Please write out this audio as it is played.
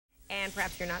and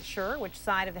perhaps you're not sure which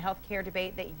side of the healthcare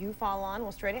debate that you fall on,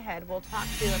 well, straight ahead, we'll talk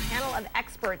to a panel of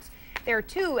experts. There are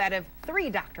 2 out of 3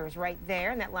 doctors right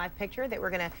there in that live picture that we're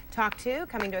going to talk to,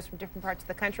 coming to us from different parts of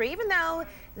the country, even though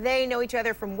they know each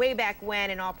other from way back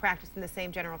when and all practice in the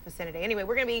same general vicinity. Anyway,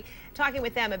 we're going to be talking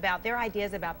with them about their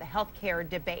ideas about the healthcare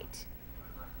debate.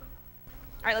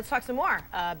 All right, let's talk some more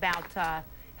about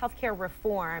healthcare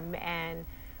reform and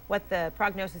what the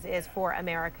prognosis is for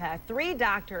America. 3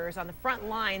 doctors on the front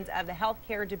lines of the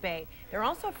healthcare debate. They're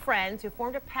also friends who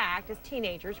formed a pact as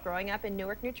teenagers growing up in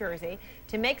Newark, New Jersey,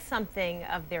 to make something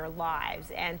of their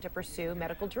lives and to pursue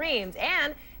medical dreams.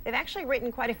 And they've actually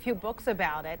written quite a few books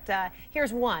about it.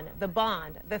 Here's one, The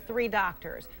Bond, The 3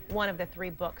 Doctors, one of the 3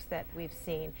 books that we've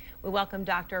seen. We welcome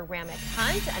Dr. Ramik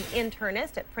Hunt, an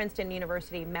internist at Princeton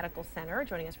University Medical Center,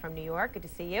 joining us from New York. Good to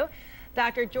see you.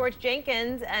 Dr. George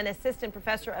Jenkins, an assistant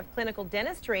professor of clinical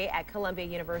dentistry at Columbia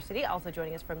University, also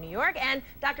joining us from New York, and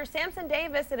Dr. Samson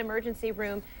Davis, an emergency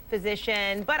room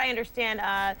physician. But I understand,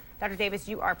 Dr. Davis,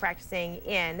 you are practicing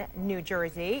in New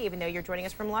Jersey, even though you're joining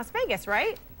us from Las Vegas,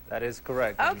 right? That is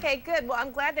correct. Okay, good. Well,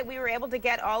 I'm glad that we were able to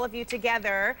get all of you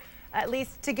together, at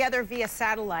least together via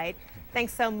satellite.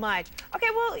 Thanks so much. Okay,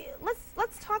 well,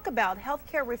 let's talk about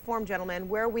healthcare reform, gentlemen,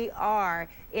 where we are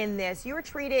in this. You are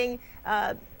treating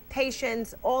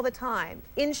patients all the time,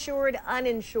 insured,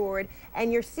 uninsured,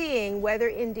 and you're seeing whether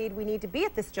indeed we need to be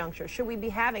at this juncture. Should we be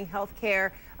having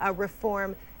healthcare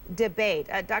reform debate?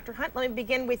 Dr. Hunt, let me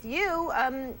begin with you.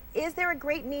 Is there a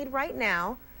great need right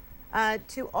now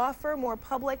to offer more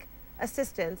public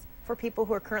assistance for people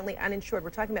who are currently uninsured? We're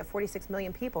talking about 46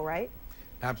 million people, right?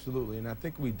 Absolutely, and I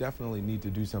think we definitely need to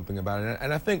do something about it.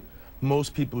 And I think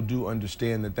most people do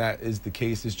understand that that is the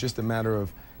case. It's just a matter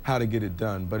of how to get it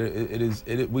done. But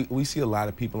we see a lot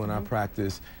of people in our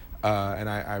practice, and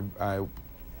I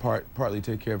partly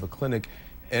take care of a clinic,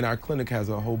 and our clinic has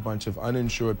a whole bunch of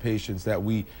uninsured patients that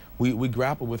we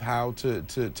grapple with how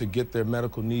to get their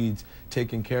medical needs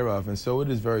taken care of, and so it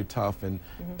is very tough, and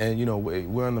you know,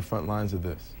 we're on the front lines of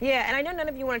this. Yeah, and I know none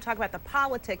of you want to talk about the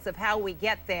politics of how we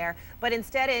get there, but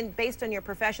instead, based on your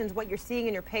professions, what you're seeing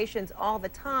in your patients all the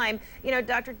time, you know,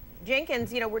 Dr.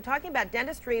 Jenkins, you know, we're talking about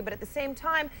dentistry, but at the same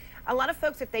time, a lot of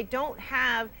folks, if they don't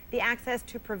have the access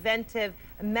to preventive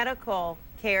medical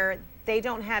care, they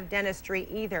don't have dentistry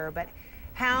either. But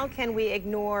how can we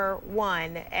ignore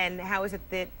one, and how is it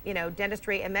that, you know,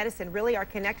 dentistry and medicine really are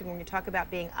connected when you talk about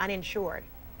being uninsured?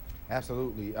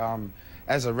 Absolutely.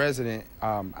 As a resident,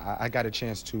 I got a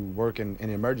chance to work in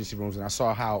emergency rooms, and I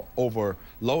saw how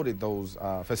overloaded those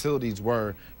facilities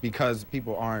were because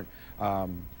people aren't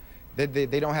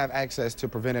they don't have access to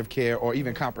preventive care or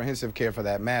even comprehensive care for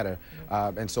that matter.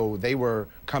 And so they were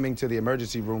coming to the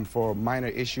emergency room for minor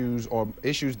issues or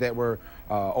issues that were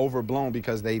overblown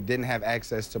because they didn't have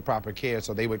access to proper care.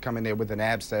 So they would come in there with an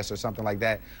abscess or something like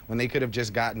that when they could have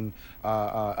just gotten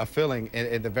a filling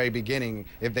at the very beginning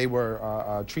if they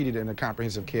were treated in a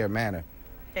comprehensive care manner.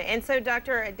 And so,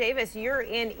 Dr. Davis, you're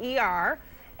in ER.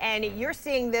 And you're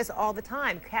seeing this all the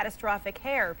time, catastrophic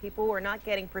hair. People who are not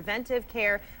getting preventive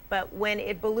care, but when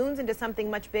it balloons into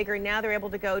something much bigger, now they're able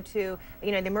to go to,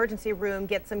 you know, the emergency room,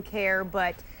 get some care,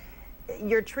 but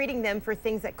you're treating them for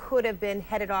things that could have been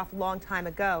headed off a long time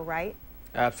ago, right?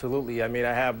 Absolutely. I mean,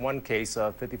 I have one case,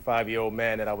 a 55-year-old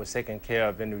man that I was taking care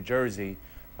of in New Jersey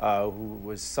who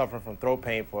was suffering from throat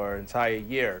pain for an entire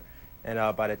year.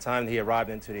 And by the time he arrived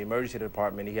into the emergency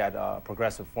department, he had a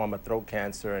progressive form of throat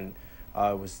cancer, and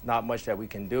it was not much that we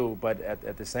can do, but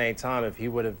at the same time, if he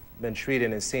would have been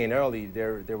treated and seen early,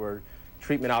 there were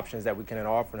treatment options that we can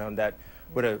offer him that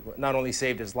would have not only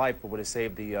saved his life, but would have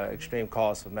saved the extreme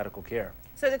cost of medical care.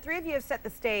 So the 3 of you have set the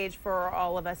stage for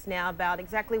all of us now about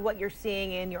exactly what you're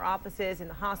seeing in your offices, in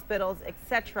the hospitals,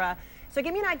 etc. So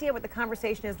give me an idea what the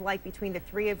conversation is like between the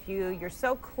 3 of you. You're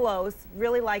so close,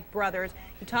 really like brothers.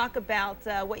 You talk about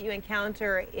what you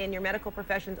encounter in your medical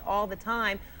professions all the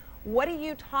time. What do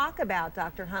you talk about,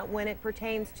 Dr. Hunt, when it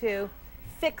pertains to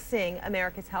fixing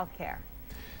America's health care?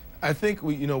 I think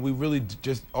we really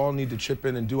just all need to chip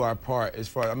in and do our part as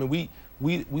far. I mean, we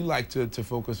like to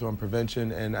focus on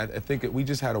prevention, and I think we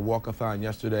just had a walkathon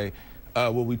yesterday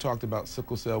where we talked about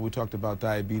sickle cell, we talked about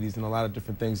diabetes, and a lot of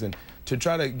different things, and to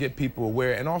try to get people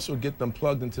aware and also get them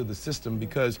plugged into the system,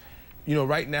 because you know,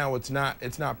 right now it's not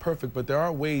perfect, but there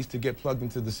are ways to get plugged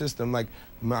into the system. Like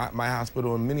my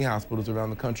hospital and many hospitals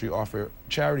around the country offer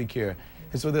charity care.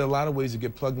 And so there are a lot of ways to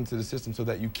get plugged into the system so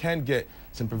that you can get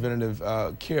some preventative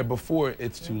care before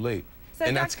it's too late. So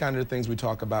and that's kind of the things we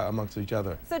talk about amongst each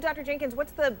other. So Dr. Jenkins,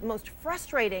 what's the most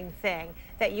frustrating thing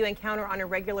that you encounter on a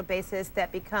regular basis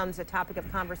that becomes a topic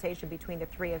of conversation between the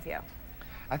 3 of you?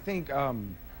 I think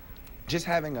just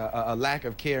having a lack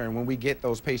of care, and when we get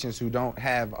those patients who don't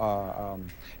have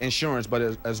insurance, but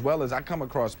as well as I come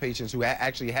across patients who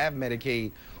actually have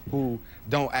Medicaid who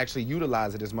don't actually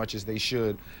utilize it as much as they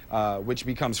should, which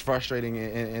becomes frustrating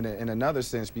in another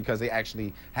sense, because they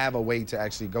actually have a way to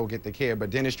actually go get the care, but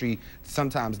dentistry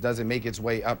sometimes doesn't make its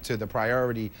way up to the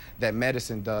priority that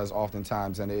medicine does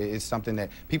oftentimes, and it's something that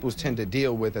people tend to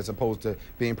deal with as opposed to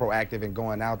being proactive and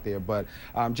going out there. But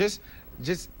just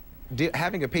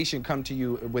having a patient come to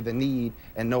you with a need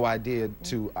and no idea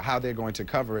to how they're going to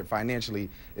cover it financially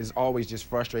is always just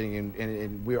frustrating,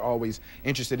 and we're always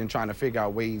interested in trying to figure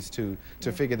out ways to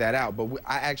figure that out. But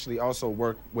I actually also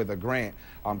work with a grant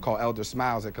called Elder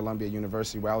Smiles at Columbia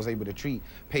University, where I was able to treat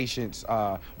patients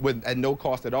at no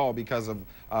cost at all because of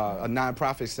a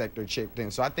nonprofit sector chipped in.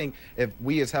 So I think if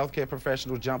we as healthcare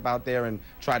professionals jump out there and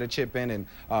try to chip in,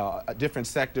 and different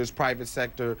sectors, private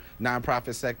sector,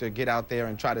 nonprofit sector, get out there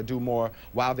and try to do more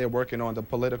while they're working on the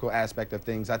political aspect of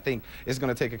things, I think it's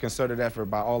going to take a concerted effort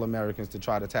by all Americans to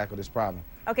try to tackle this problem.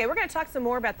 Okay, we're going to talk some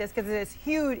more about this because it is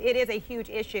huge. It is a huge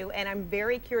issue, and I'm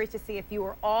very curious to see if you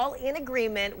are all in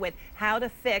agreement with how to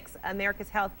fix America's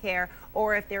health care,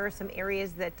 or if there are some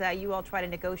areas that you all try to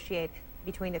negotiate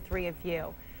between the three of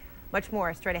you. Much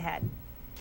more straight ahead.